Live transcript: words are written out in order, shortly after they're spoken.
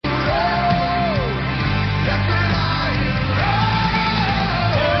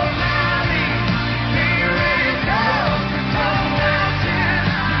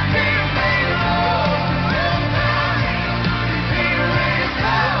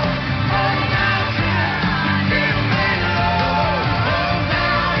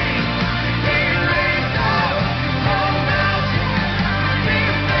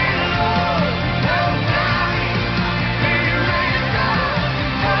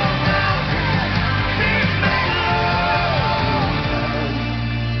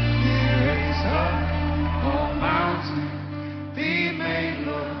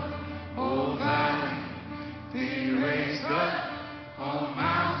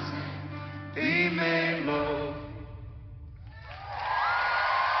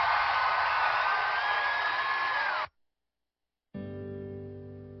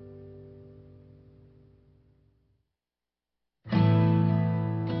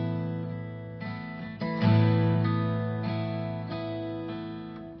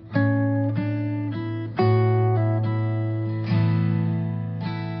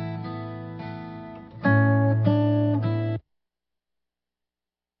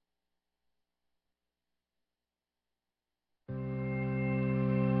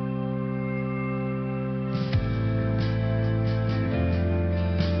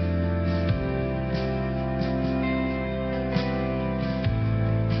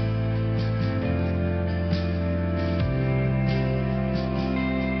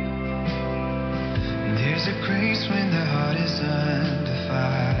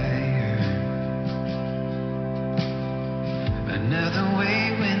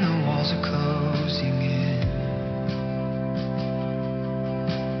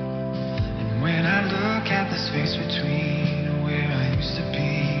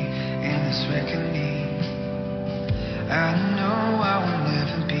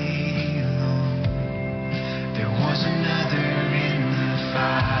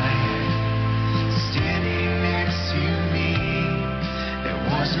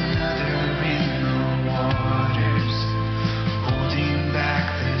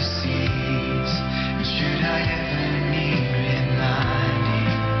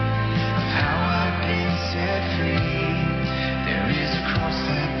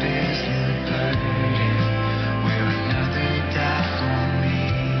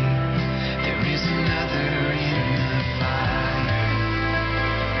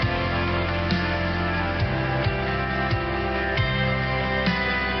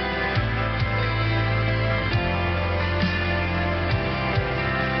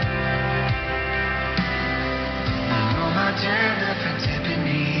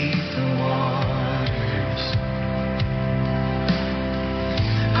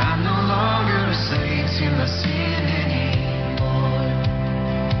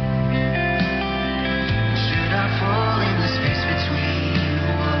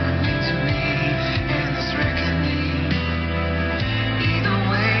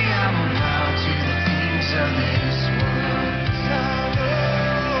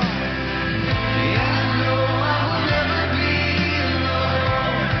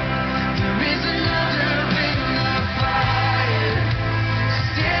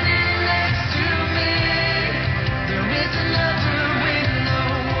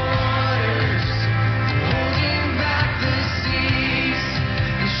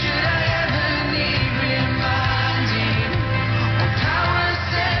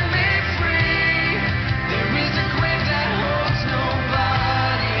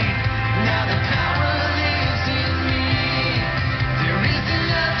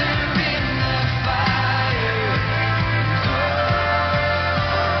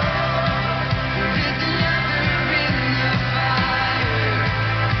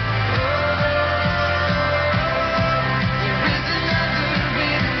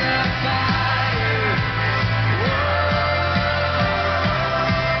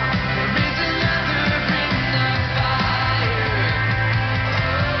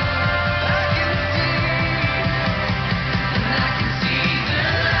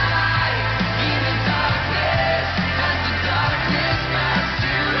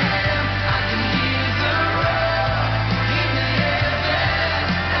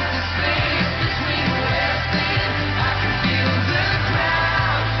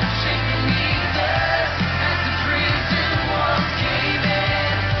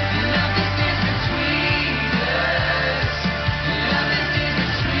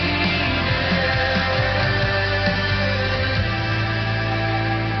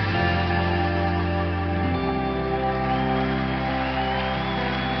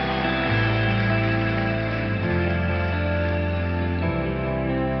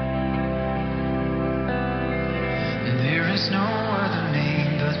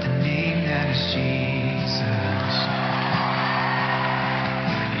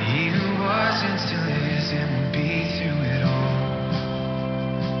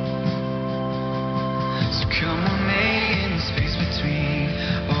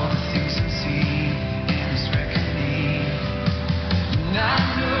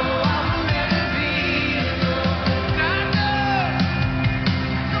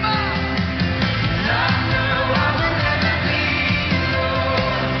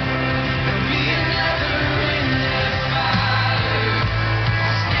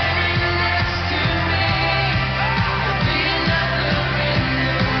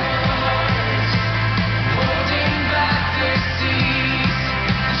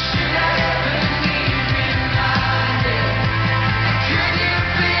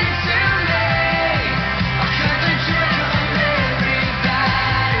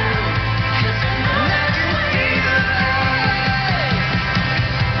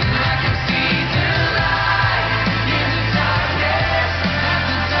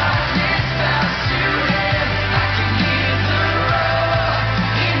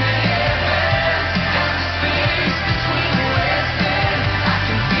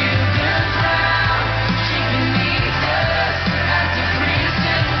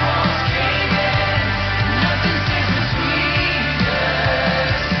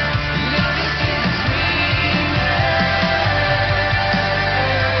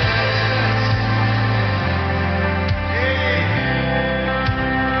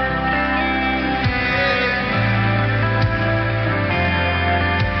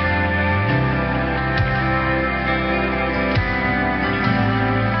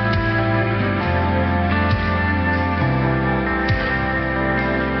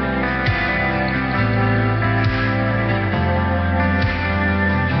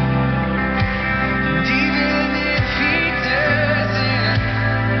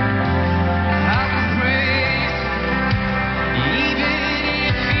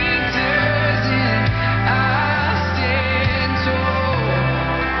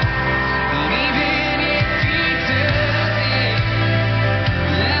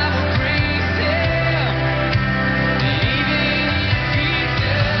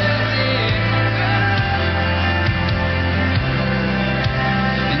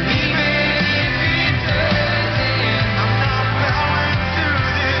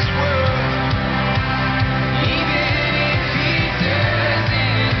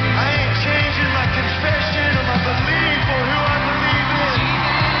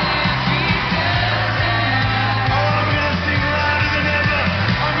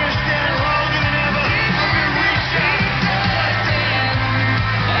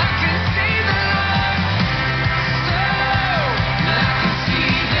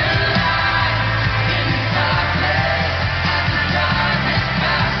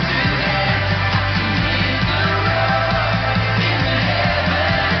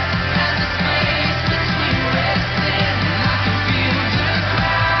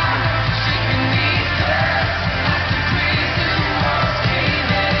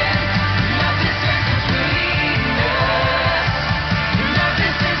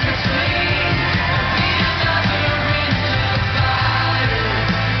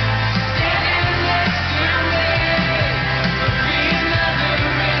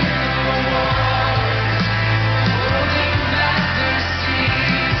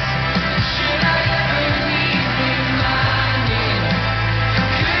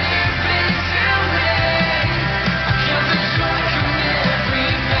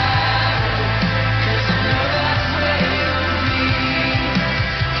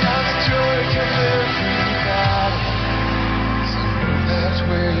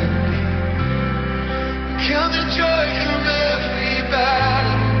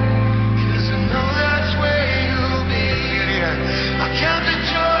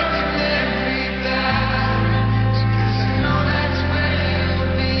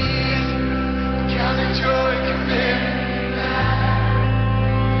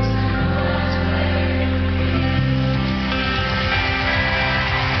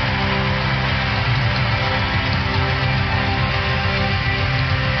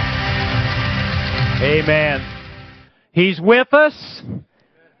Amen. He's with us.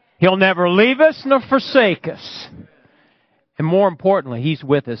 He'll never leave us nor forsake us. And more importantly, He's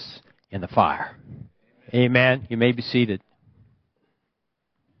with us in the fire. Amen. You may be seated.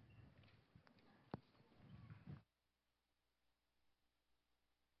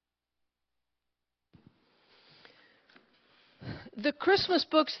 The Christmas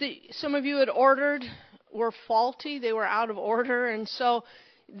books that some of you had ordered were faulty. They were out of order. And so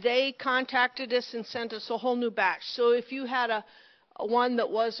they contacted us and sent us a whole new batch. So if you had a one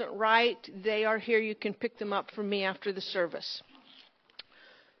that wasn't right, they are here. You can pick them up from me after the service.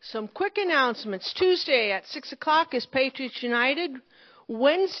 Some quick announcements. Tuesday at 6 o'clock is Patriots United.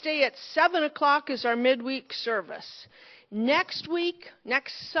 Wednesday at 7 o'clock is our midweek service. Next week,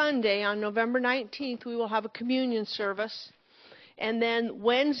 next Sunday on November 19th, we will have a communion service. And then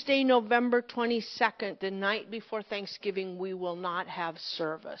Wednesday, November 22nd, the night before Thanksgiving, we will not have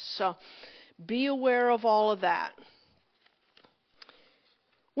service. So be aware of all of that.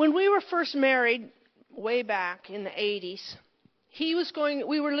 When we were first married, way back in the 80s,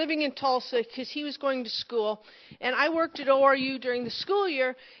 we were living in Tulsa because he was going to school. And I worked at ORU during the school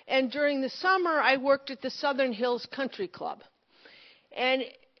year. And during the summer, I worked at the Southern Hills Country Club. And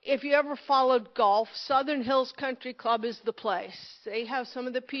if you ever followed golf, Southern Hills Country Club is the place. They have some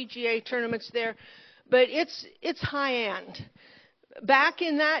of the PGA tournaments there, but it's high end. Back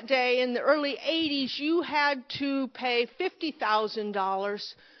in that day, in the early 80s, you had to pay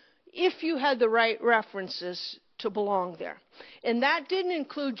 $50,000 if you had the right references to belong there. And that didn't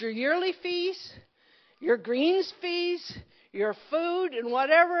include your yearly fees, your greens fees, your food, and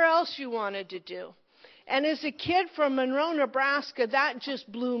whatever else you wanted to do. And as a kid from Monroe, Nebraska, that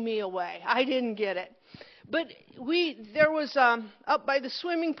just blew me away. I didn't get it. But there was up by the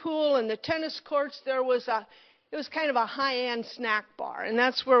swimming pool and the tennis courts, it was kind of a high-end snack bar, and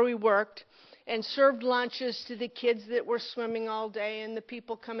that's where we worked and served lunches to the kids that were swimming all day and the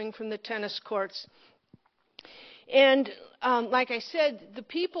people coming from the tennis courts. And like I said, the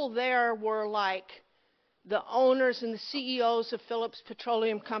people there were like the owners and the CEOs of Phillips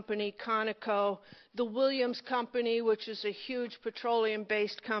Petroleum Company, Conoco, the Williams Company, which is a huge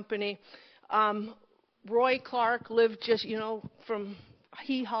petroleum-based company. Roy Clark lived just, from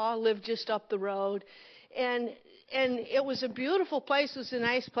Hee Haw, lived just up the road. And it was a beautiful place. It was a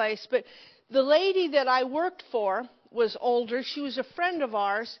nice place. But the lady that I worked for was older. She was a friend of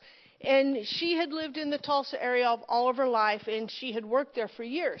ours. And she had lived in the Tulsa area all of her life, and she had worked there for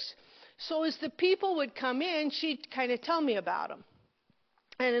years. So as the people would come in, she'd kind of tell me about them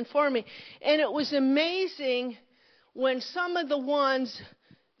and inform me. And it was amazing when some of the ones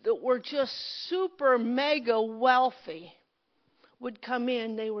that were just super mega wealthy would come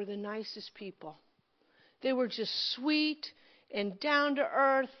in. They were the nicest people. They were just sweet and down to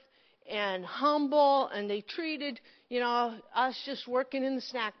earth and humble, and they treated, us just working in the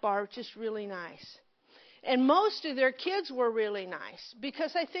snack bar just really nice. And most of their kids were really nice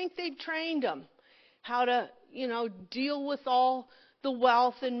because I think they trained them how to, deal with all the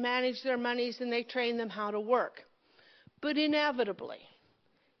wealth and manage their monies, and they trained them how to work. But inevitably,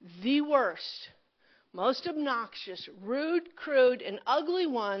 the worst, most obnoxious, rude, crude, and ugly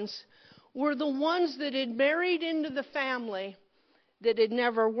ones were the ones that had married into the family that had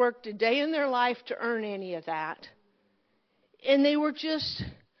never worked a day in their life to earn any of that. And they were just...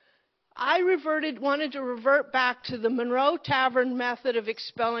 I wanted to revert back to the Monroe Tavern method of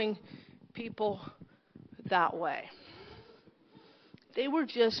expelling people that way. They were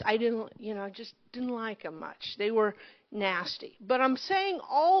just, just didn't like them much. They were nasty. But I'm saying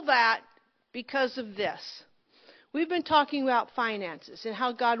all that because of this. We've been talking about finances and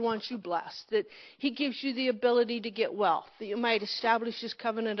how God wants you blessed, that He gives you the ability to get wealth, that you might establish His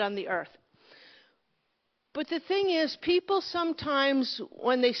covenant on the earth. But the thing is, people sometimes,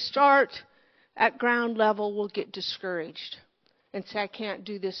 when they start at ground level, will get discouraged and say, I can't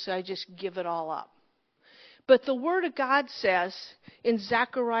do this, so I just give it all up. But the Word of God says in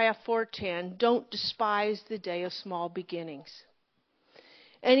Zechariah 4:10, don't despise the day of small beginnings.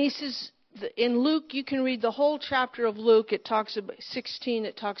 And He says, in Luke, you can read the whole chapter of Luke. It talks about 16,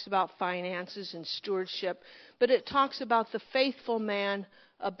 it talks about finances and stewardship. But it talks about the faithful man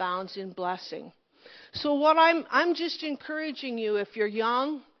abounds in blessing. So what I'm just encouraging you, if you're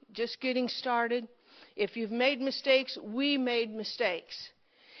young, just getting started, if you've made mistakes, we made mistakes.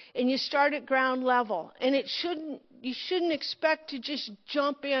 And you start at ground level. And you shouldn't expect to just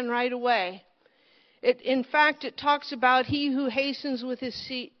jump in right away. In fact, it talks about he who hastens with his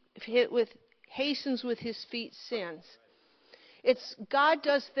feet sins. God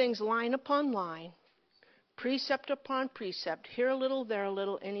does things line upon line, precept upon precept, here a little, there a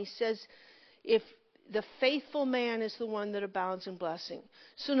little, and He says, if the faithful man is the one that abounds in blessing.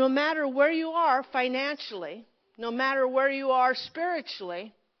 So no matter where you are financially, no matter where you are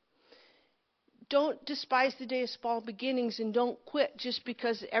spiritually, don't despise the day of small beginnings, and don't quit just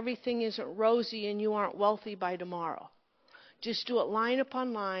because everything isn't rosy and you aren't wealthy by tomorrow. Just do it line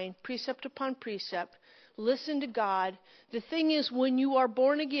upon line, precept upon precept. Listen to God. The thing is, when you are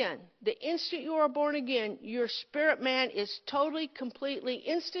born again, the instant you are born again, your spirit man is totally, completely,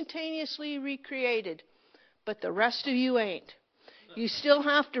 instantaneously recreated. But the rest of you ain't. You still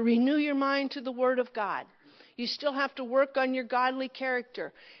have to renew your mind to the Word of God. You still have to work on your godly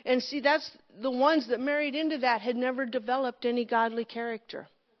character. And see, that's the ones that married into that had never developed any godly character.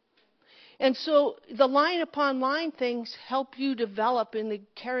 And so the line upon line things help you develop in the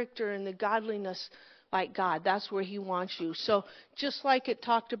character and the godliness like God. That's where He wants you. So just like it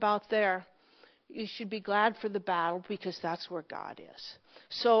talked about there, you should be glad for the battle because that's where God is.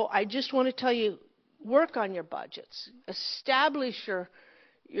 So I just want to tell you, work on your budgets. Establish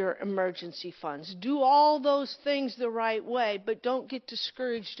your emergency funds. Do all those things the right way, but don't get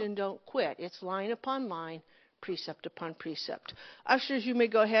discouraged and don't quit. It's line upon line, precept upon precept. Ushers, you may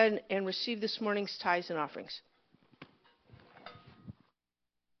go ahead and receive this morning's tithes and offerings.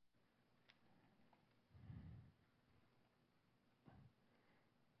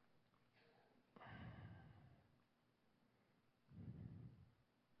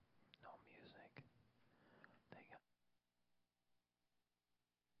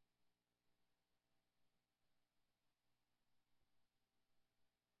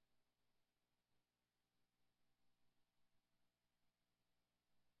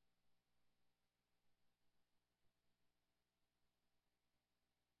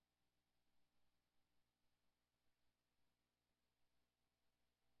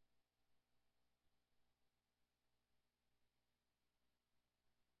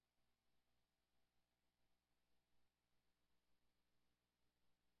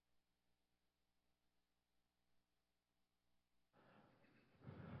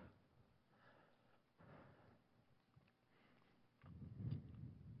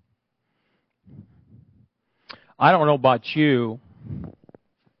 I don't know about you,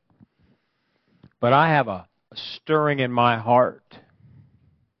 but I have a stirring in my heart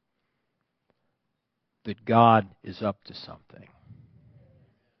that God is up to something.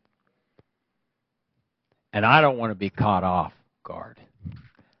 And I don't want to be caught off guard.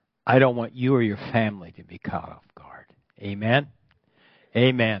 I don't want you or your family to be caught off guard. Amen?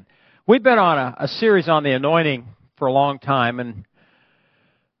 Amen. We've been on a series on the anointing for a long time, and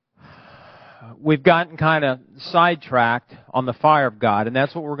we've gotten kind of sidetracked on the fire of God, and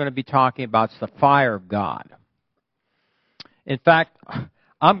that's what we're going to be talking about. It's the fire of God. In fact,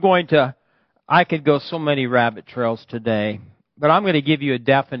 I could go so many rabbit trails today, but I'm going to give you a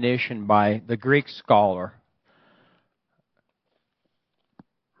definition by the Greek scholar,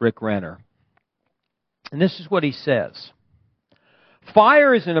 Rick Renner. And this is what he says.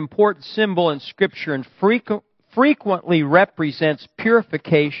 Fire is an important symbol in Scripture and frequently represents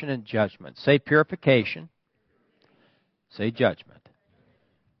purification and judgment. Say purification. Say judgment.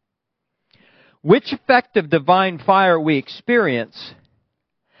 Which effect of divine fire we experience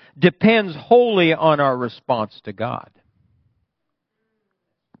depends wholly on our response to God.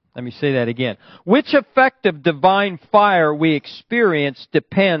 Let me say that again. Which effect of divine fire we experience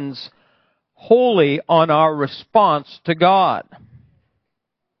depends wholly on our response to God.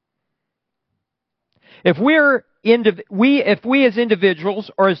 If we as individuals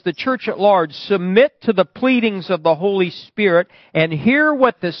or as the church at large submit to the pleadings of the Holy Spirit and hear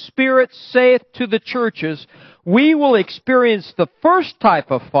what the Spirit saith to the churches, we will experience the first type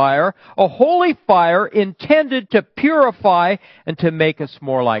of fire, a holy fire intended to purify and to make us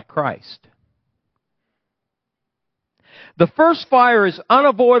more like Christ. The first fire is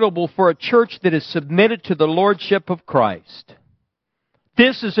unavoidable for a church that is submitted to the Lordship of Christ.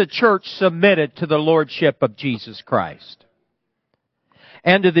 This is a church submitted to the Lordship of Jesus Christ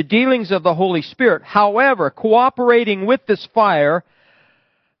and to the dealings of the Holy Spirit. However, cooperating with this fire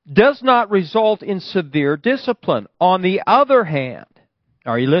does not result in severe discipline. On the other hand,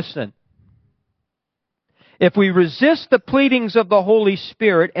 are you listening? If we resist the pleadings of the Holy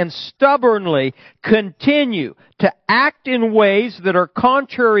Spirit and stubbornly continue to act in ways that are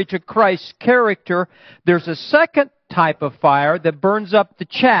contrary to Christ's character, there's a second type of fire that burns up the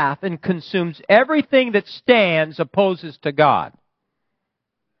chaff and consumes everything that stands opposes to God.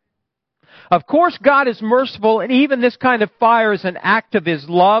 Of course, God is merciful, and even this kind of fire is an act of His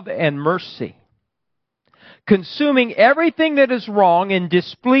love and mercy. Consuming everything that is wrong and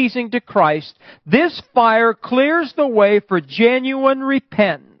displeasing to Christ, this fire clears the way for genuine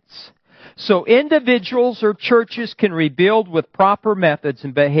repentance so individuals or churches can rebuild with proper methods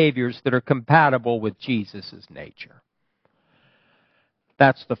and behaviors that are compatible with Jesus' nature.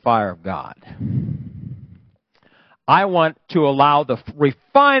 That's the fire of God. I want to allow the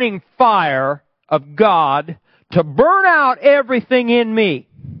refining fire of God to burn out everything in me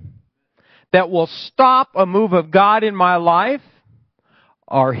that will stop a move of God in my life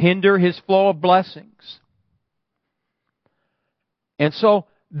or hinder His flow of blessings. And so,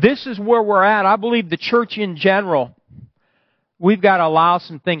 this is where we're at. I believe the church in general, we've got to allow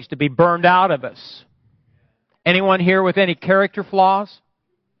some things to be burned out of us. Anyone here with any character flaws?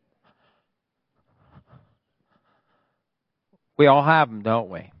 We all have them, don't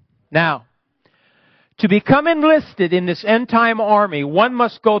we? Now, to become enlisted in this end-time army, one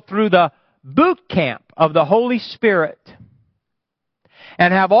must go through the boot camp of the Holy Spirit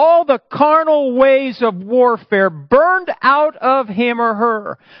and have all the carnal ways of warfare burned out of him or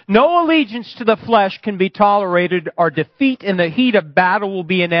her. No allegiance to the flesh can be tolerated, or defeat in the heat of battle will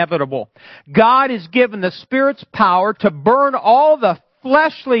be inevitable. God has given the Spirit's power to burn all the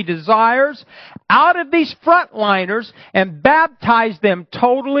fleshly desires out of these frontliners and baptize them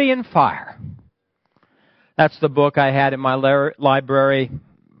totally in fire. That's the book I had in my library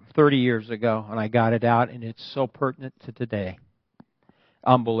 30 years ago, and I got it out, and it's so pertinent to today.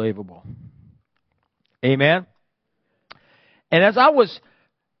 Unbelievable. Amen? And as I was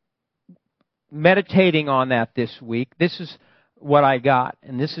meditating on that this week, this is what I got,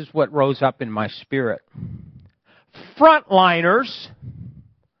 and this is what rose up in my spirit. Frontliners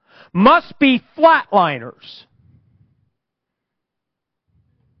must be flatliners.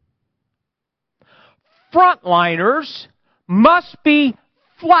 Frontliners must be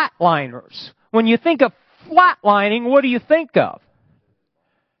flatliners. When you think of flatlining, what do you think of?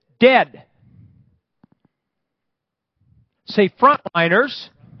 Dead. Say, frontliners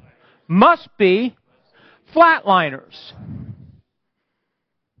must be flatliners.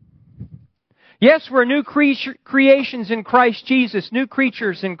 Yes, we're new creations in Christ Jesus, new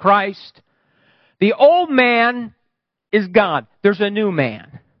creatures in Christ. The old man is gone. There's a new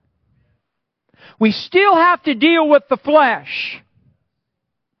man. We still have to deal with the flesh.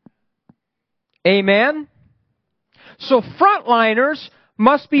 Amen? So frontliners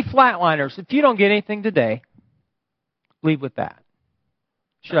must be flatliners. If you don't get anything today, leave with that.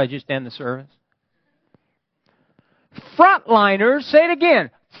 Should I just end the service? Frontliners, say it again.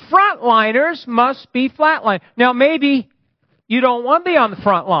 Frontliners must be flatliners. Now maybe you don't want to be on the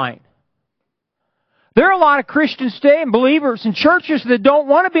front line. There are a lot of Christians today and believers in churches that don't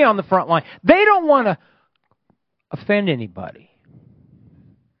want to be on the front line. They don't want to offend anybody.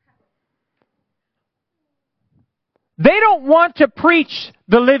 They don't want to preach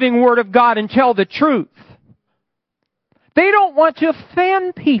the living Word of God and tell the truth. They don't want to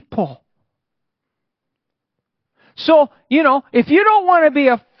offend people. So, if you don't want to be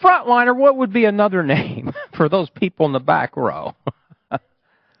a frontliner, what would be another name for those people in the back row?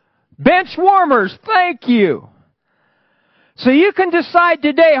 Bench warmers, thank you. So you can decide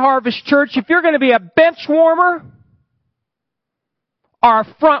today, Harvest Church, if you're going to be a bench warmer or a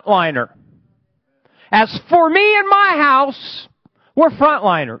frontliner. As for me and my house, we're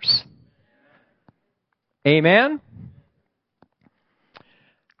frontliners. Amen?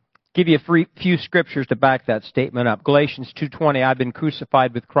 Give you a few scriptures to back that statement up. Galatians 2:20, I've been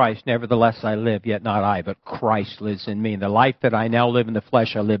crucified with Christ, nevertheless I live, yet not I, but Christ lives in me. And the life that I now live in the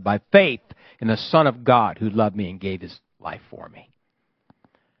flesh, I live by faith in the Son of God who loved me and gave His life for me.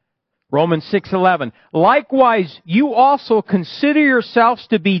 Romans 6:11, likewise you also consider yourselves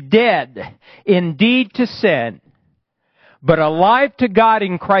to be dead indeed to sin, but alive to God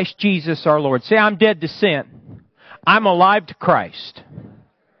in Christ Jesus our Lord. Say, I'm dead to sin. I'm alive to Christ.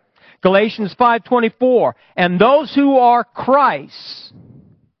 Galatians 5:24, and those who are Christ's.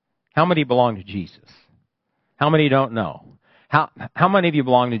 How many belong to Jesus? How many don't know? How many of you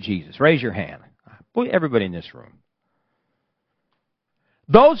belong to Jesus? Raise your hand. Everybody in this room.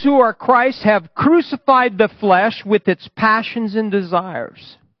 Those who are Christ have crucified the flesh with its passions and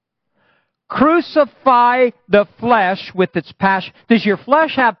desires. Crucify the flesh with its passion. Does your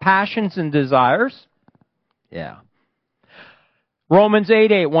flesh have passions and desires? Yeah. Romans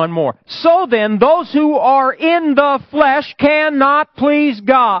 8:8, one more. So then, those who are in the flesh cannot please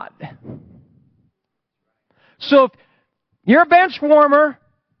God. So if you're a bench warmer,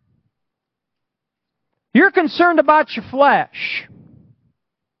 you're concerned about your flesh.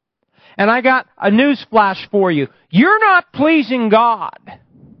 And I got a news flash for you. You're not pleasing God.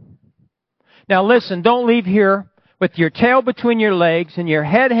 Now listen, don't leave here with your tail between your legs and your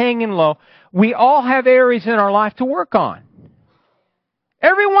head hanging low. We all have areas in our life to work on.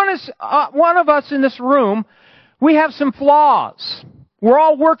 Every Every one of us in this room, we have some flaws. We're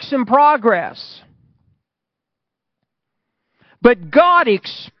all works in progress. But God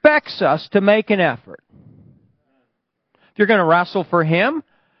expects us to make an effort. If you're going to wrestle for Him,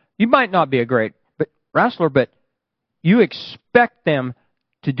 you might not be a great wrestler, but you expect them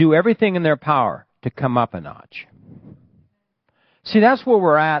to do everything in their power to come up a notch. See, that's where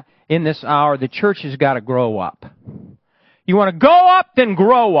we're at in this hour. The church has got to grow up. You want to go up, then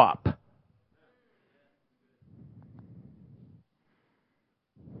grow up.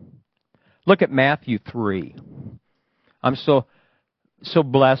 Look at Matthew 3. I'm so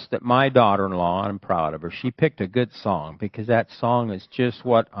blessed that my daughter-in-law, I'm proud of her, she picked a good song, because that song is just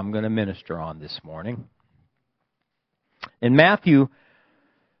what I'm going to minister on this morning. In Matthew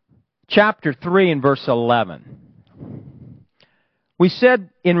chapter 3 and verse 11, we said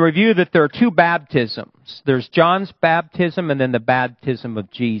in review that there are two baptisms. There's John's baptism and then the baptism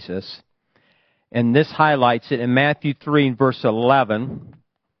of Jesus. And this highlights it in Matthew 3 and verse 11.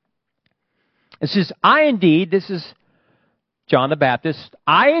 It says, this is John the Baptist,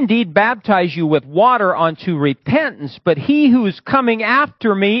 I indeed baptize you with water unto repentance, but he who is coming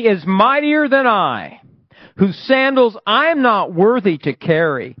after me is mightier than I, whose sandals I am not worthy to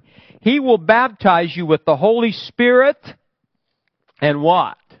carry. He will baptize you with the Holy Spirit and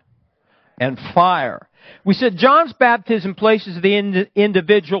what? And fire. We said John's baptism places the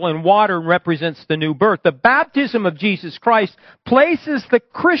individual in water and represents the new birth. The baptism of Jesus Christ places the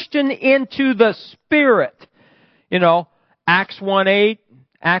Christian into the Spirit. You know, Acts 1:8,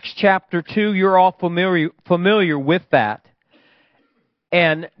 Acts chapter 2, you're all familiar with that.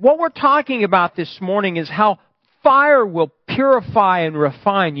 And what we're talking about this morning is how fire will purify and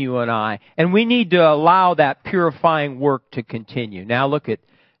refine you and I. And we need to allow that purifying work to continue. Now look at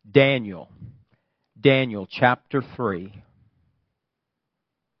Daniel. Daniel chapter 3.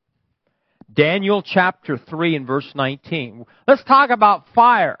 Daniel chapter 3 and verse 19. Let's talk about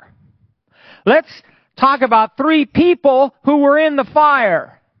fire. Let's talk about three people who were in the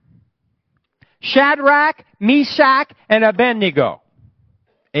fire. Shadrach, Meshach, and Abednego.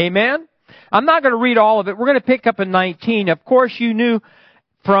 Amen? I'm not going to read all of it. We're going to pick up in 19. Of course, you knew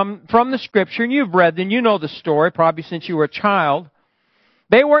from the Scripture, and you've read them, you know the story, probably since you were a child.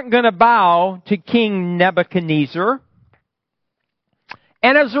 They weren't going to bow to King Nebuchadnezzar.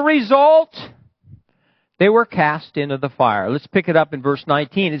 And as a result, they were cast into the fire. Let's pick it up in verse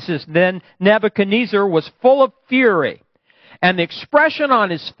 19. It says, Then Nebuchadnezzar was full of fury, and the expression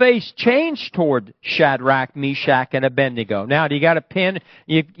on his face changed toward Shadrach, Meshach, and Abednego. Now, do you got a pen?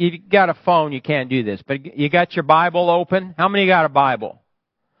 You got a phone, you can't do this. But you got your Bible open? How many got a Bible?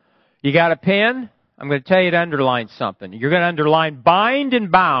 You got a pen? I'm going to tell you to underline something. You're going to underline bind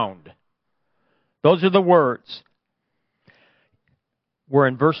and bound. Those are the words. We're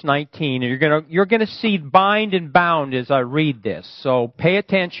in verse 19, and you're going to see bind and bound as I read this. So pay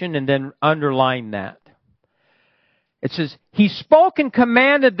attention and then underline that. It says, He spoke and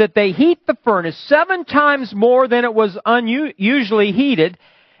commanded that they heat the furnace 7 times more than it was usually heated,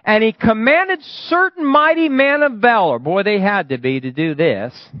 and He commanded certain mighty men of valor, boy, they had to be to do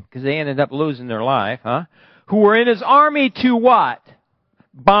this, because they ended up losing their life, who were in His army to what?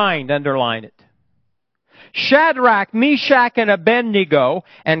 Bind, underline it. Shadrach, Meshach, and Abednego,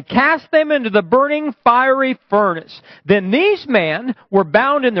 and cast them into the burning fiery furnace. Then these men were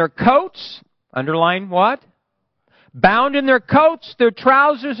bound in their coats, underline what? Bound in their coats, their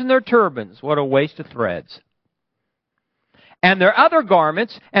trousers, and their turbans. What a waste of threads. And their other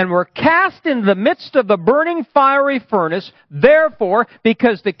garments, and were cast into the midst of the burning fiery furnace. Therefore,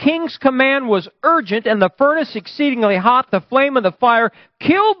 because the king's command was urgent, and the furnace exceedingly hot, the flame of the fire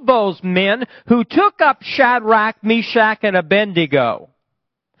killed those men who took up Shadrach, Meshach, and Abednego.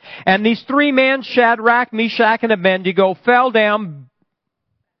 And these 3 men, Shadrach, Meshach, and Abednego, fell down,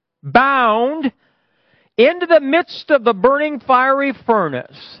 bound, into the midst of the burning fiery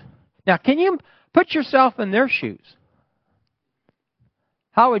furnace. Now, can you put yourself in their shoes?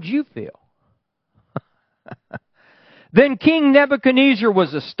 How would you feel? Then King Nebuchadnezzar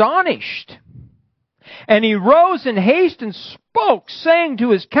was astonished, and he rose in haste and spoke, saying to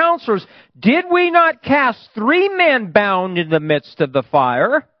his counselors, Did we not cast 3 men bound in the midst of the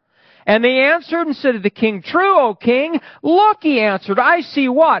fire? And they answered and said to the king, True, O king. Look, he answered, I see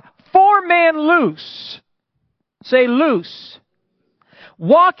what? 4 men loose. Say loose.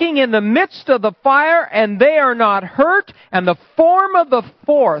 Walking in the midst of the fire, and they are not hurt, and the form of the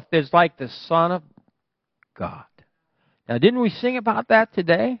 4th is like the Son of God. Now, didn't we sing about that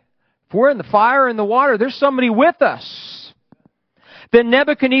today? If we're in the fire and the water, there's somebody with us. Then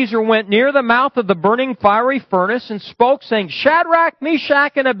Nebuchadnezzar went near the mouth of the burning fiery furnace and spoke, saying, Shadrach,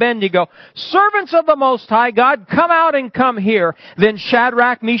 Meshach, and Abednego, servants of the Most High God, come out and come here. Then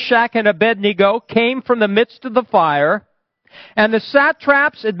Shadrach, Meshach, and Abednego came from the midst of the fire. And the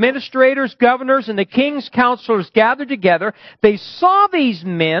satraps, administrators, governors, and the king's counselors gathered together. They saw these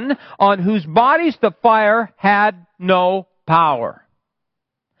men on whose bodies the fire had no power.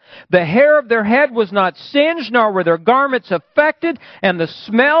 The hair of their head was not singed, nor were their garments affected, and the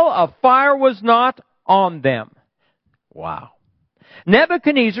smell of fire was not on them. Wow.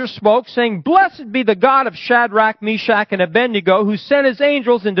 Nebuchadnezzar spoke, saying, Blessed be the God of Shadrach, Meshach, and Abednego, who sent his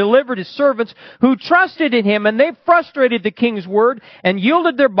angels and delivered his servants who trusted in him, and they frustrated the king's word and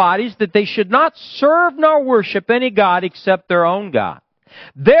yielded their bodies that they should not serve nor worship any god except their own God.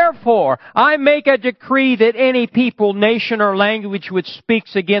 Therefore, I make a decree that any people, nation, or language which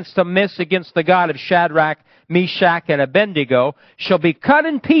speaks against the God of Shadrach, Meshach, and Abednego shall be cut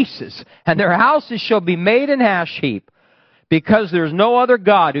in pieces, and their houses shall be made an ash heap. Because there's no other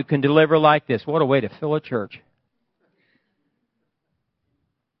God who can deliver like this. What a way to fill a church.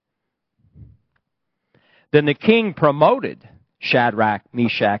 Then the king promoted Shadrach,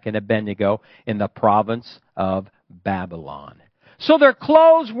 Meshach, and Abednego in the province of Babylon. So their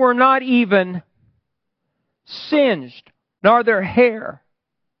clothes were not even singed, nor their hair.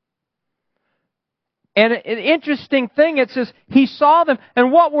 And an interesting thing, it says, he saw them,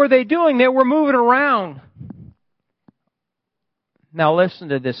 and what were they doing? They were moving around. Now listen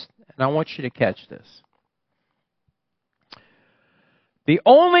to this, and I want you to catch this. The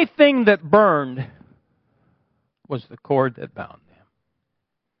only thing that burned was the cord that bound them.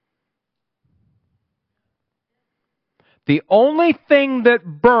 The only thing that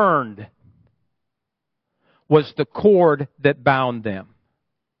burned was the cord that bound them.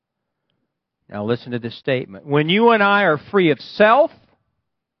 Now listen to this statement. When you and I are free of self,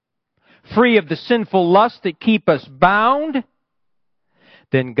 free of the sinful lusts that keep us bound,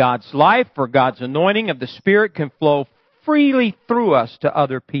 then God's life or God's anointing of the Spirit can flow freely through us to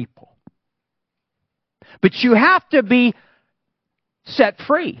other people. But you have to be set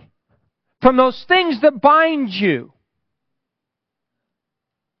free from those things that bind you.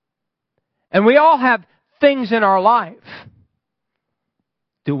 And we all have things in our life.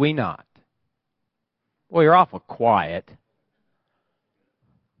 Do we not? Well, you're awful quiet.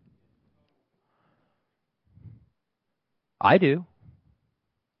 I do.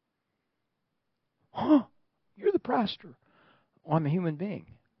 Huh, you're the pastor. Oh, I'm a human being.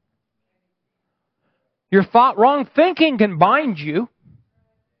 Your wrong thinking can bind you.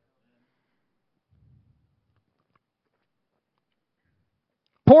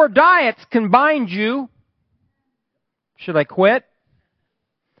 Poor diets can bind you. Should I quit?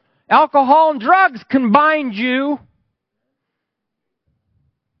 Alcohol and drugs can bind you.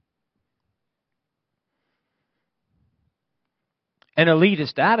 An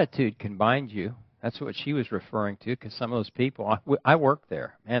elitist attitude can bind you. That's what she was referring to, because some of those people, I worked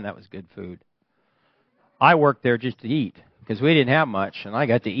there. Man, that was good food. I worked there just to eat, because we didn't have much, and I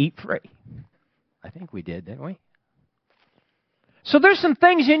got to eat free. I think we did, didn't we? So there's some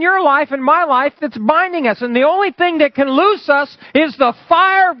things in your life and my life that's binding us, and the only thing that can loose us is the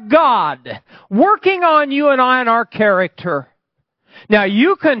fire of God working on you and I and our character. Now,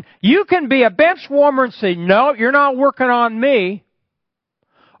 you can be a bench warmer and say, no, you're not working on me.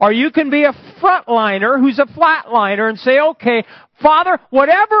 Or you can be a frontliner who's a flatliner and say, okay, Father,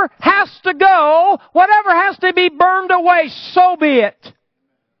 whatever has to go, whatever has to be burned away, so be it.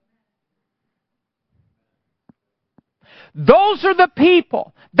 Those are the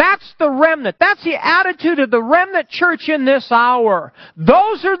people. That's the remnant. That's the attitude of the remnant church in this hour.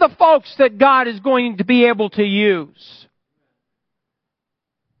 Those are the folks that God is going to be able to use.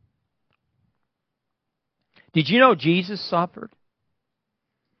 Did you know Jesus suffered?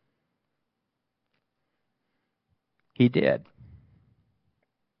 He did.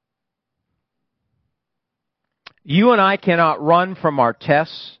 You and I cannot run from our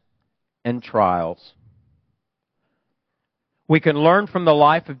tests and trials. We can learn from the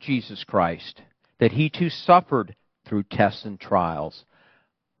life of Jesus Christ that He too suffered through tests and trials,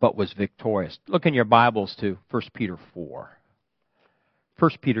 but was victorious. Look in your Bibles to 1 Peter 4.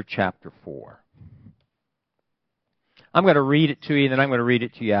 1 Peter chapter 4. I'm going to read it to you, and then I'm going to read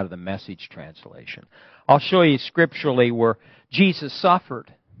it to you out of the Message translation. I'll show you scripturally where Jesus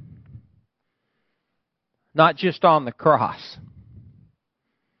suffered. Not just on the cross.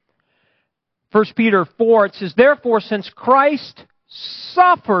 1 Peter 4, it says, Therefore, since Christ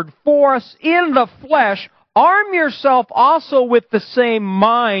suffered for us in the flesh, arm yourself also with the same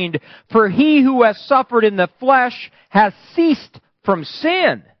mind, for he who has suffered in the flesh has ceased from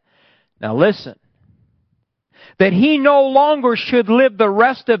sin. Now listen. That he no longer should live the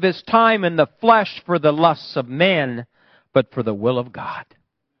rest of his time in the flesh for the lusts of men, but for the will of God.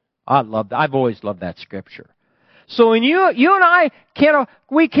 I love that. I've always loved that scripture. So when you and I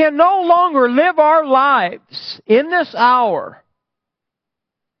we can no longer live our lives in this hour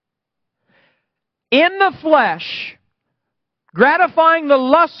in the flesh, gratifying the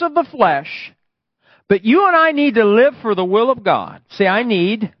lusts of the flesh, but you and I need to live for the will of God. Say,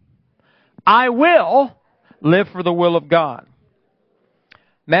 I will live for the will of God.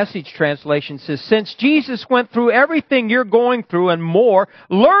 Message translation says, since Jesus went through everything you're going through and more,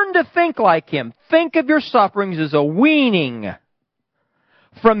 learn to think like Him. Think of your sufferings as a weaning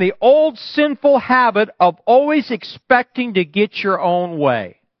from the old sinful habit of always expecting to get your own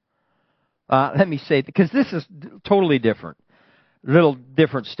way. Let me say, because this is totally different. Little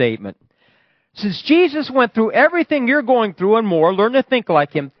different statement. Since Jesus went through everything you're going through and more, learn to think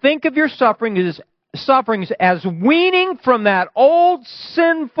like Him. Think of your sufferings as weaning from that old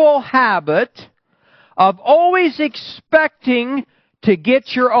sinful habit of always expecting to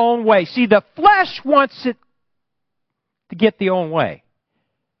get your own way. See, the flesh wants it to get the own way.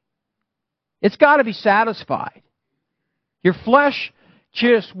 It's got to be satisfied. Your flesh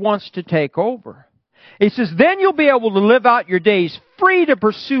just wants to take over. It says, then you'll be able to live out your days free to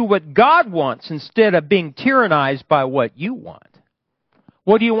pursue what God wants instead of being tyrannized by what you want.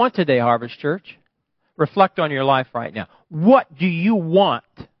 What do you want today, Harvest Church? Reflect on your life right now. What do you want?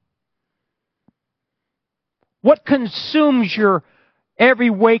 What consumes your every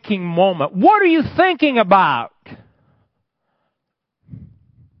waking moment? What are you thinking about?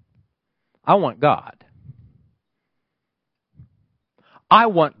 I want God. I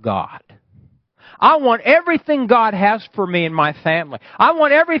want God. I want everything God has for me and my family. I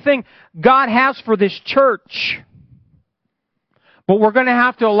want everything God has for this church. But we're going to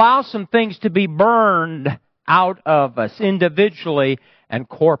have to allow some things to be burned out of us individually and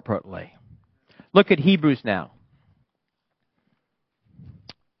corporately. Look at Hebrews now.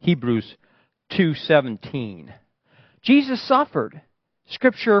 Hebrews 2:17. Jesus suffered.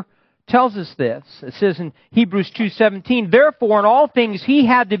 Scripture tells us this. It says in Hebrews 2:17, therefore in all things He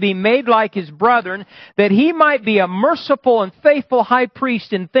had to be made like His brethren, that He might be a merciful and faithful high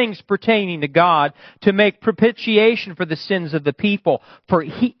priest in things pertaining to God, to make propitiation for the sins of the people.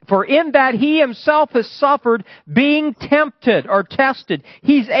 For in that He Himself has suffered, being tempted or tested,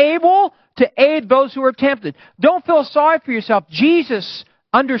 He's able to aid those who are tempted. Don't feel sorry for yourself. Jesus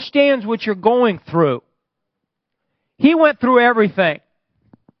understands what you're going through. He went through everything.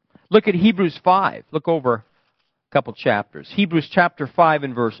 Look at Hebrews 5. Look over a couple chapters. Hebrews chapter 5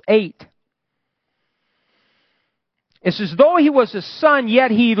 and verse 8. It says, though He was a son,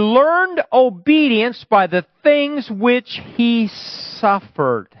 yet He learned obedience by the things which He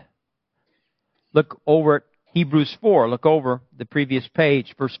suffered. Look over at Hebrews 4. Look over the previous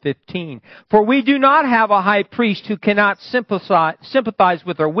page, verse 15. For we do not have a high priest who cannot sympathize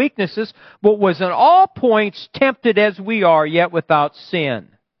with our weaknesses, but was in all points tempted as we are, yet without sin.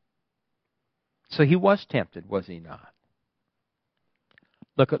 So He was tempted, was He not?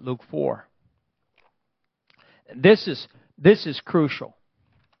 Look at Luke 4. This is crucial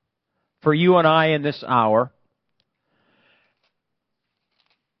for you and I in this hour.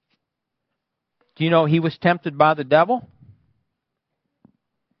 Do you know He was tempted by the devil?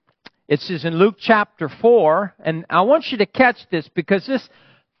 It says in Luke chapter 4, and I want you to catch this because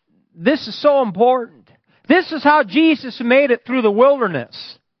this is so important. This is how Jesus made it through the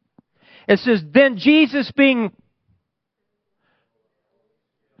wilderness. It says, then Jesus being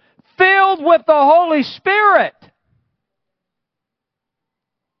filled with the Holy Spirit.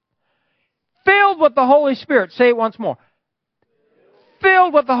 Filled with the Holy Spirit. Say it once more.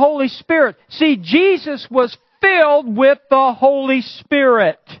 Filled with the Holy Spirit. See, Jesus was filled with the Holy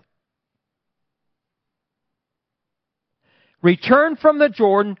Spirit. Returned from the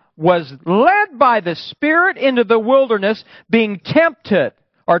Jordan, was led by the Spirit into the wilderness, being tempted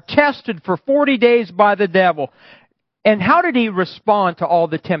or tested for 40 days by the devil. And how did He respond to all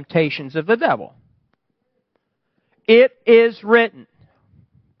the temptations of the devil? It is written.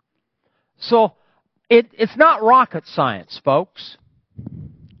 So, it's not rocket science, folks.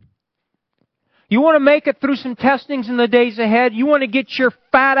 You want to make it through some testings in the days ahead? You want to get your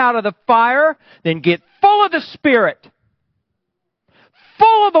fat out of the fire? Then get full of the Spirit.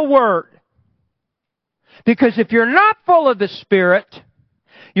 Full of the Word. Because if you're not full of the Spirit,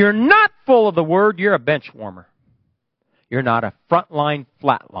 you're not full of the Word, you're a bench warmer. You're not a frontline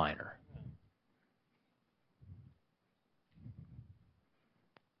flatliner.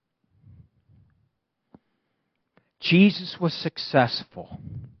 Jesus was successful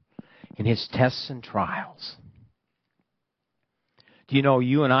in His tests and trials. Do you know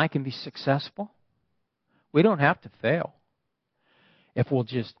you and I can be successful? We don't have to fail if we'll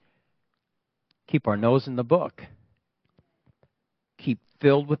just keep our nose in the book. Keep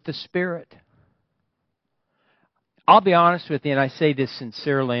filled with the Spirit. I'll be honest with you, and I say this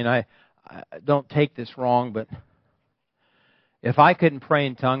sincerely, and I don't take this wrong, but if I couldn't pray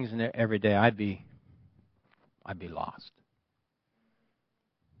in tongues every day, I'd be lost.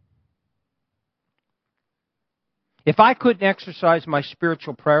 If I couldn't exercise my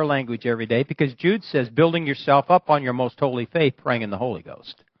spiritual prayer language every day, because Jude says, building yourself up on your most holy faith, praying in the Holy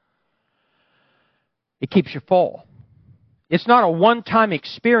Ghost. It keeps you full. It's not a one-time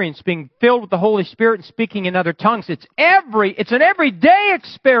experience being filled with the Holy Spirit and speaking in other tongues. It's an everyday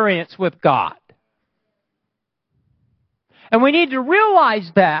experience with God. And we need to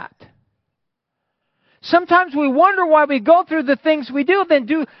realize that. Sometimes we wonder why we go through the things we do. Then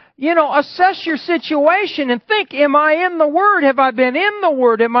assess your situation and think, am I in the Word? Have I been in the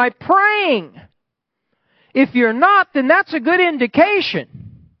Word? Am I praying? If you're not, then that's a good indication.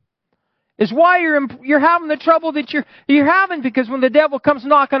 Is why you're having the trouble that you're having, because when the devil comes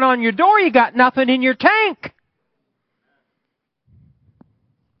knocking on your door, you got nothing in your tank.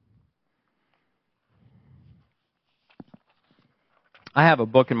 I have a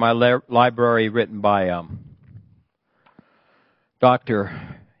book in my library written by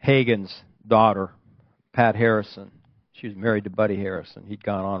Dr. Hagen's daughter, Pat Harrison. She was married to Buddy Harrison. He'd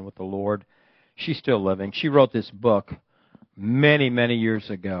gone on with the Lord. She's still living. She wrote this book many, many years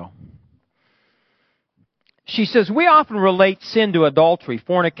ago. She says, we often relate sin to adultery,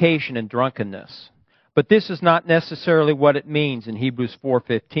 fornication, and drunkenness. But this is not necessarily what it means in Hebrews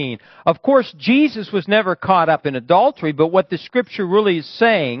 4:15. Of course, Jesus was never caught up in adultery, but what the Scripture really is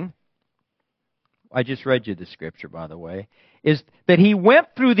saying, I just read you the Scripture, by the way, is that He went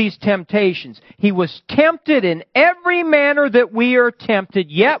through these temptations. He was tempted in every manner that we are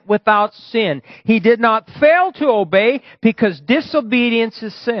tempted, yet without sin. He did not fail to obey, because disobedience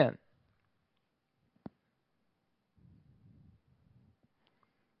is sin.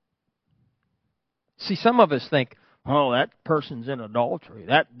 See, some of us think, oh, that person's in adultery.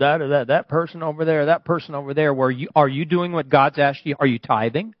 That person over there, that person over there. Are you doing what God's asked you? Are you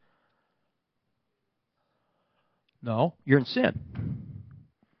tithing? No, you're in sin.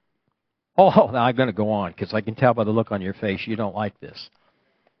 Oh, now I'm going to go on, because I can tell by the look on your face you don't like this.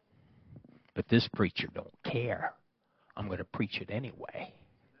 But this preacher don't care. I'm going to preach it anyway.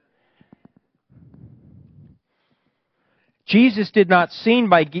 Jesus did not sin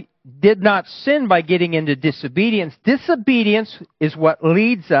by getting into disobedience. Disobedience is what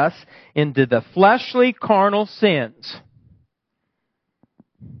leads us into the fleshly, carnal sins.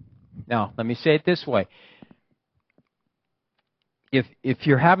 Now, let me say it this way. If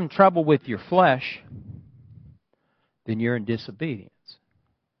you're having trouble with your flesh, then you're in disobedience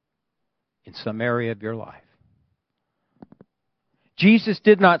in some area of your life. Jesus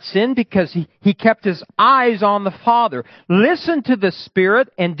did not sin because he kept His eyes on the Father, listened to the Spirit,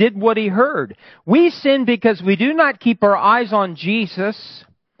 and did what He heard. We sin because we do not keep our eyes on Jesus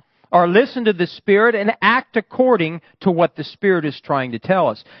or listen to the Spirit and act according to what the Spirit is trying to tell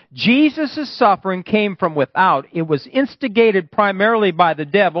us. Jesus' suffering came from without. It was instigated primarily by the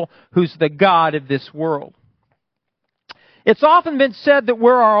devil, who's the god of this world. It's often been said that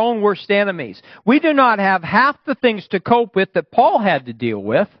we're our own worst enemies. We do not have half the things to cope with that Paul had to deal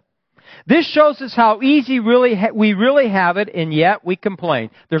with. This shows us how easy we really have it, and yet we complain.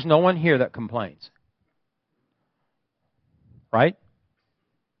 There's no one here that complains. Right?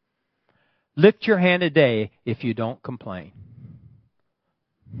 Lift your hand today if you don't complain.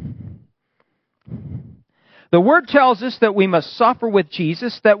 The Word tells us that we must suffer with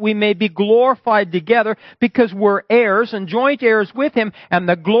Jesus, that we may be glorified together, because we're heirs and joint heirs with Him, and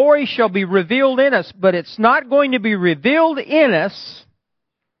the glory shall be revealed in us. But it's not going to be revealed in us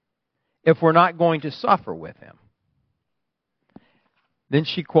if we're not going to suffer with Him. Then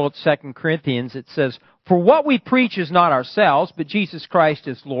she quotes 2 Corinthians. It says, for what we preach is not ourselves, but Jesus Christ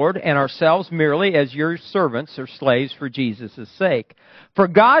is Lord, and ourselves merely as your servants or slaves for Jesus' sake. For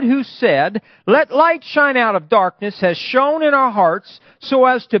God, who said, let light shine out of darkness, has shone in our hearts so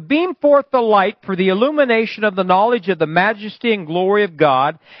as to beam forth the light for the illumination of the knowledge of the majesty and glory of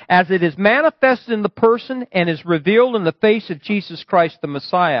God, as it is manifested in the person and is revealed in the face of Jesus Christ the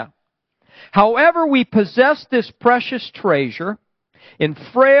Messiah. However, we possess this precious treasure in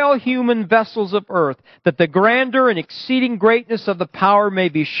frail human vessels of earth, that the grandeur and exceeding greatness of the power may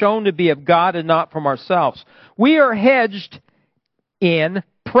be shown to be of God and not from ourselves. We are hedged in,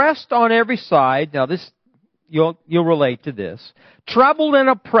 pressed on every side. Now this, you'll relate to this. Troubled and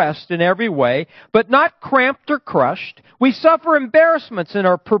oppressed in every way, but not cramped or crushed. We suffer embarrassments and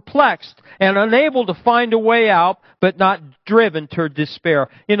are perplexed and unable to find a way out, but not driven to despair.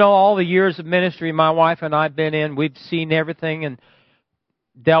 You know, all the years of ministry my wife and I have been in, we've seen everything and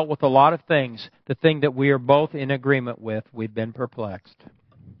dealt with a lot of things. The thing that we are both in agreement with, we've been perplexed.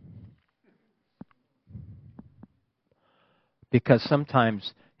 Because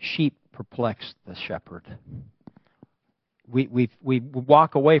sometimes sheep perplex the shepherd. We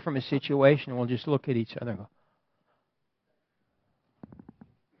walk away from a situation and we'll just look at each other and go,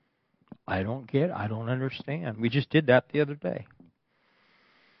 I don't understand. We just did that the other day.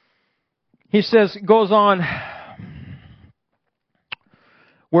 He says, goes on,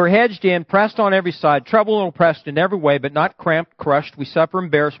 we're hedged in, pressed on every side, troubled and oppressed in every way, but not cramped, crushed. We suffer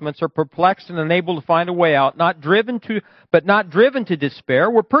embarrassments, are perplexed and unable to find a way out, not driven to despair.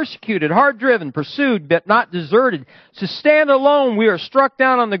 We're persecuted, hard driven, pursued, but not deserted. To stand alone, we are struck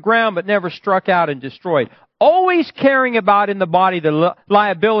down on the ground, but never struck out and destroyed. Always carrying about in the body the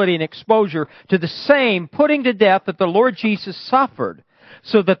liability and exposure to the same putting to death that the Lord Jesus suffered,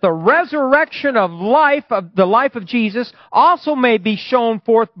 so that the resurrection of the life of Jesus, also may be shown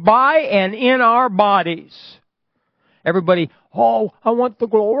forth by and in our bodies. Everybody, oh, I want the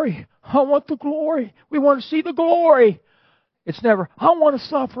glory. I want the glory. We want to see the glory. It's never, I want to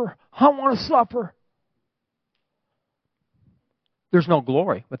suffer. I want to suffer. There's no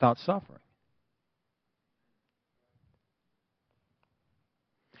glory without suffering.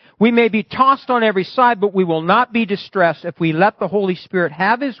 We may be tossed on every side, but we will not be distressed if we let the Holy Spirit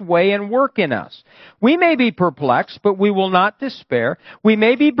have His way and work in us. We may be perplexed, but we will not despair. We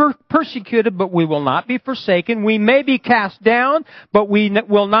may be persecuted, but we will not be forsaken. We may be cast down, but we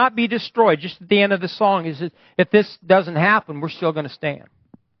will not be destroyed. Just at the end of the song is that if this doesn't happen, we're still going to stand.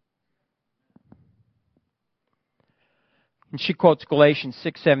 And she quotes Galatians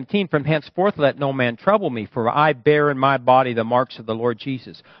 6:17, from henceforth let no man trouble me, for I bear in my body the marks of the Lord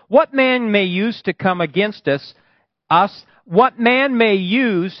Jesus. What man may use to come against us, what man may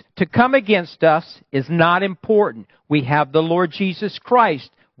use to come against us is not important. We have the Lord Jesus Christ.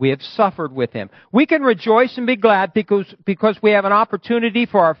 We have suffered with Him. We can rejoice and be glad because we have an opportunity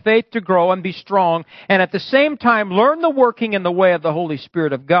for our faith to grow and be strong, and at the same time learn the working and the way of the Holy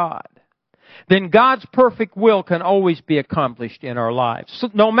Spirit of God. Then God's perfect will can always be accomplished in our lives. So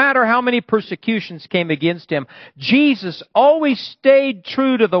no matter how many persecutions came against Him, Jesus always stayed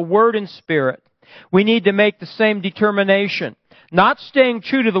true to the Word and Spirit. We need to make the same determination. Not staying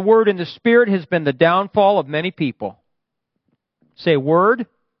true to the Word and the Spirit has been the downfall of many people. Say Word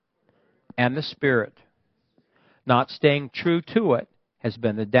and the Spirit. Not staying true to it has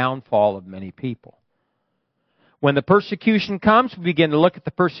been the downfall of many people. When the persecution comes, we begin to look at the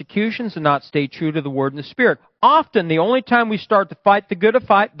persecutions and not stay true to the Word and the Spirit. Often, the only time we start to fight the good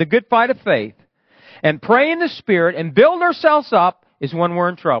fight of faith and pray in the Spirit and build ourselves up is when we're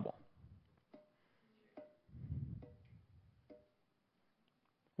in trouble.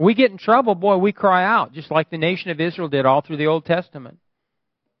 We get in trouble, boy, we cry out, just like the nation of Israel did all through the Old Testament.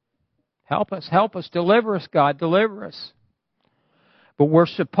 Help us, deliver us, God, deliver us. But we're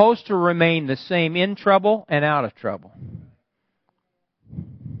supposed to remain the same in trouble and out of trouble.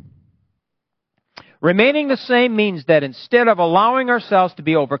 Remaining the same means that instead of allowing ourselves to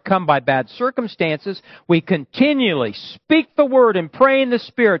be overcome by bad circumstances, we continually speak the Word and pray in the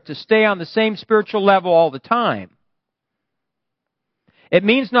Spirit to stay on the same spiritual level all the time. It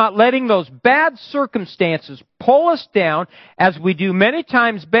means not letting those bad circumstances pull us down, as we do many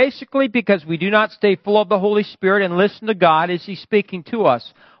times basically because we do not stay full of the Holy Spirit and listen to God as He's speaking to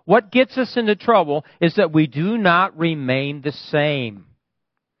us. What gets us into trouble is that we do not remain the same.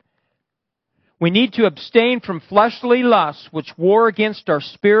 We need to abstain from fleshly lusts which war against our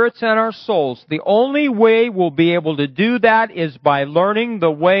spirits and our souls. The only way we'll be able to do that is by learning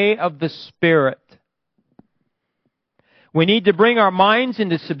the way of the Spirit. We need to bring our minds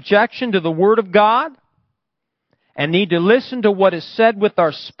into subjection to the Word of God and need to listen to what is said with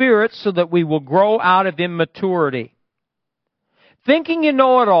our spirits so that we will grow out of immaturity. Thinking you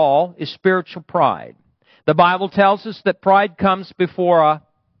know it all is spiritual pride. The Bible tells us that pride comes before a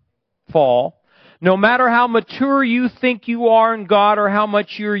fall. No matter how mature you think you are in God or how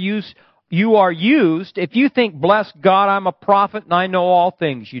much you are used, if you think, bless God, I'm a prophet and I know all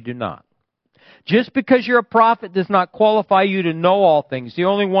things, you do not. Just because you're a prophet does not qualify you to know all things. The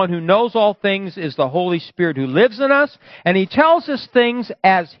only one who knows all things is the Holy Spirit who lives in us, and He tells us things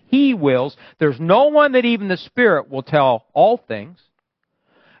as He wills. There's no one that even the Spirit will tell all things.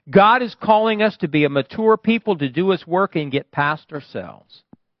 God is calling us to be a mature people, to do His work and get past ourselves.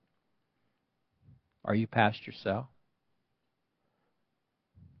 Are you past yourself?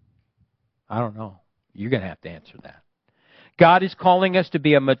 I don't know. You're going to have to answer that. God is calling us to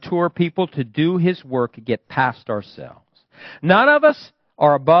be a mature people, to do His work, to get past ourselves. None of us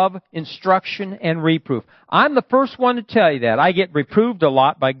are above instruction and reproof. I'm the first one to tell you that. I get reproved a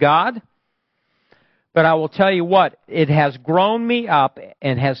lot by God. But I will tell you what, it has grown me up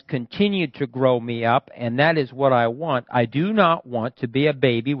and has continued to grow me up, and that is what I want. I do not want to be a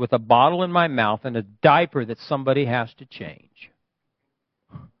baby with a bottle in my mouth and a diaper that somebody has to change.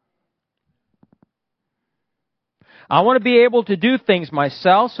 I want to be able to do things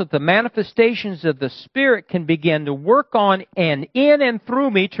myself so that the manifestations of the Spirit can begin to work on and in and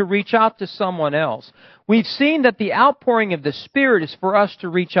through me to reach out to someone else. We've seen that the outpouring of the Spirit is for us to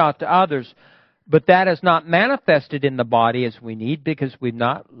reach out to others, but that is not manifested in the body as we need because we've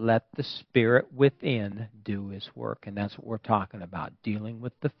not let the Spirit within do His work. And that's what we're talking about, dealing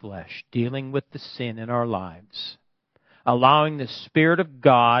with the flesh, dealing with the sin in our lives, allowing the Spirit of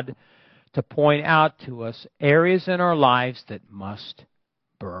God to point out to us areas in our lives that must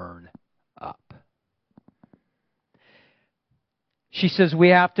burn up. She says we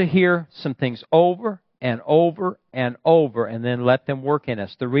have to hear some things over and over and over and then let them work in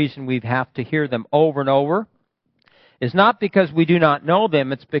us. The reason we have to hear them over and over is not because we do not know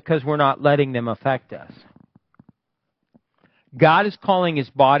them, it's because we're not letting them affect us. God is calling His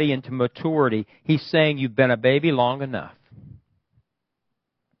body into maturity. He's saying you've been a baby long enough.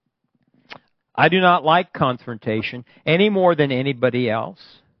 I do not like confrontation any more than anybody else.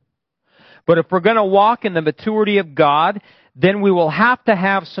 But if we're going to walk in the maturity of God, then we will have to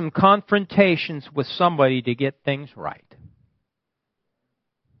have some confrontations with somebody to get things right.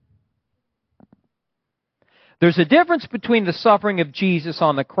 There's a difference between the suffering of Jesus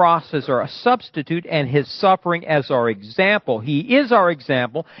on the cross as our substitute and His suffering as our example. He is our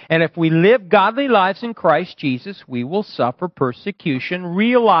example, and if we live godly lives in Christ Jesus, we will suffer persecution.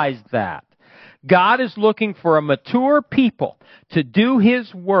 Realize that. God is looking for a mature people to do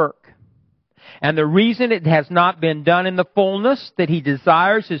His work. And the reason it has not been done in the fullness that He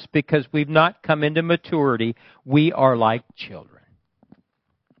desires is because we've not come into maturity. We are like children.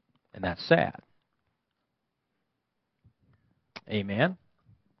 And that's sad. Amen.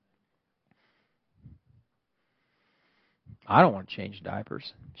 I don't want to change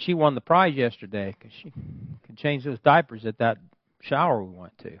diapers. She won the prize yesterday because she could change those diapers at that shower we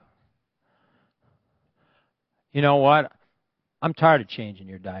went to. You know what? I'm tired of changing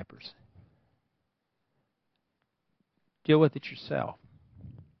your diapers. Deal with it yourself.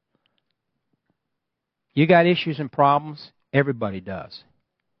 You got issues and problems? Everybody does.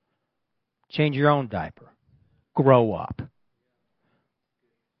 Change your own diaper. Grow up.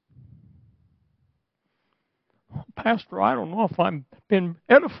 Pastor, I don't know if I'm been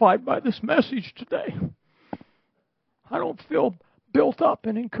edified by this message today. I don't feel built up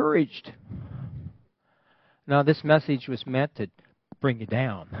and encouraged. Now, this message was meant to bring you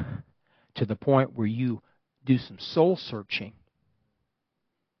down to the point where you do some soul searching.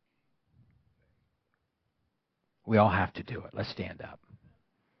 We all have to do it. Let's stand up.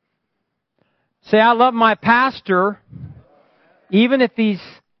 Say, I love my pastor, even if he's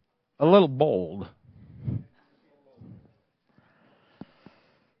a little bold.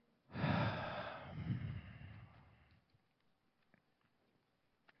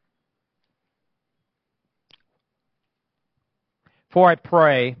 Before I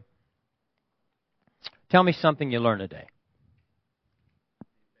pray, tell me something you learned today.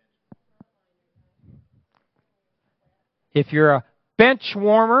 If you're a bench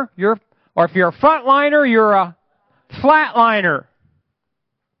warmer, or if you're a frontliner, you're a flatliner.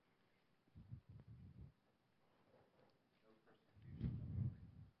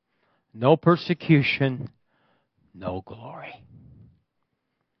 No persecution, no glory.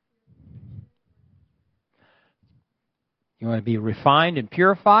 You want to be refined and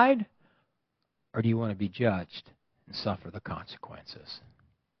purified? Or do you want to be judged and suffer the consequences?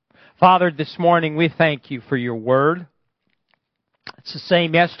 Father, this morning we thank You for Your Word. It's the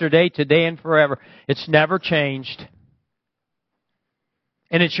same yesterday, today, and forever. It's never changed.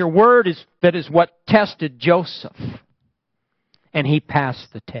 And it's Your Word that is what tested Joseph. And he passed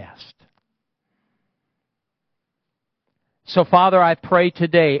the test. So, Father, I pray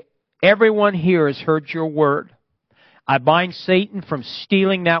today, everyone here has heard Your Word. I bind Satan from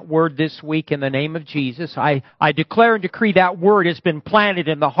stealing that word this week in the name of Jesus. I declare and decree that word has been planted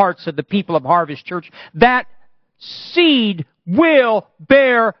in the hearts of the people of Harvest Church. That seed will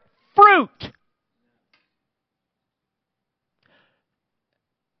bear fruit.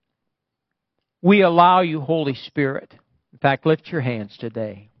 We allow You, Holy Spirit. In fact, lift your hands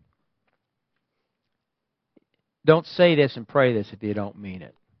today. Don't say this and pray this if you don't mean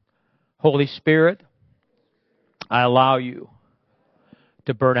it. Holy Spirit, I allow you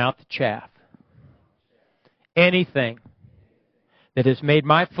to burn out the chaff. Anything that has made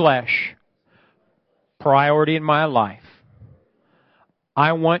my flesh priority in my life,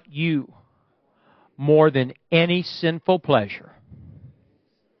 I want you more than any sinful pleasure.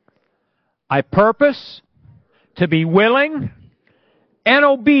 I purpose to be willing and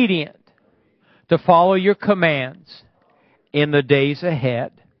obedient to follow your commands in the days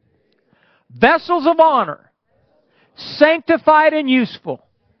ahead. Vessels of honor, sanctified and useful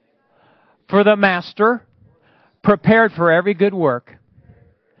for the Master, prepared for every good work.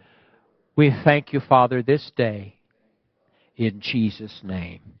 We thank you, Father, this day in Jesus'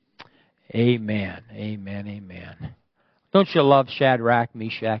 name. Amen. Amen. Amen. Don't you love Shadrach,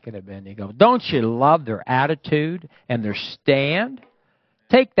 Meshach, and Abednego? Don't you love their attitude and their stand?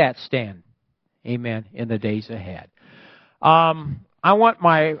 Take that stand. Amen. In the days ahead. How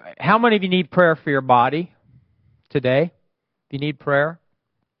many of you need prayer for your body today? If you need prayer?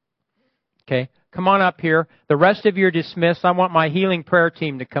 Okay. Come on up here. The rest of you are dismissed. I want my healing prayer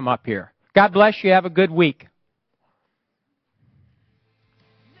team to come up here. God bless you. Have a good week.